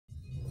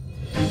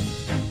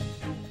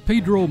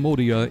Pedro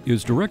Modia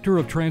is Director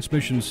of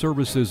Transmission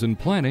Services and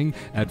Planning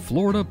at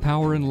Florida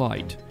Power and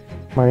Light.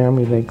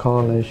 Miami-Dade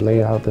College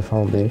laid out the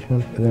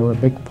foundation. They were a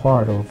big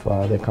part of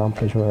the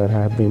accomplishment that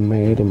have been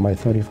made in my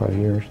 35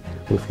 years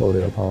with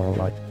Florida Power and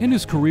Light. In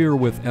his career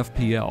with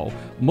FPL,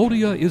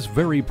 Modia is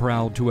very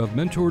proud to have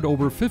mentored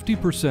over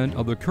 50%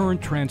 of the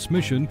current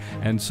transmission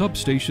and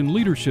substation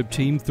leadership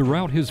team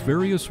throughout his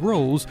various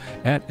roles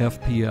at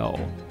FPL.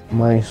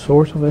 My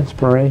source of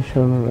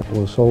inspiration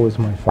was always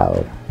my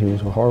father. He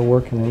was a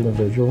hard-working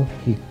individual.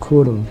 He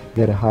couldn't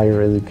get a higher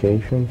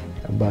education,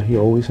 but he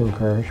always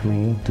encouraged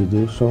me to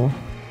do so.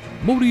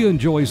 Modia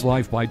enjoys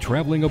life by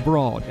traveling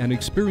abroad and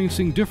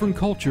experiencing different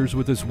cultures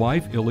with his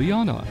wife,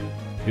 Ileana.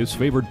 His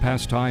favorite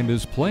pastime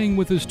is playing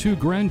with his two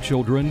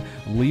grandchildren,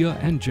 Leah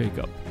and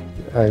Jacob.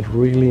 I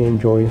really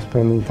enjoy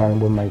spending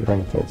time with my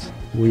grandkids.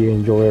 We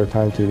enjoy our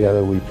time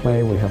together. We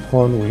play, we have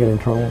fun, we get in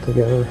trouble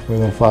together. We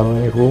don't follow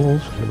any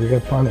rules. We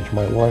get punished.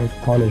 My wife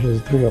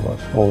punishes the three of us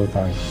all the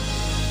time.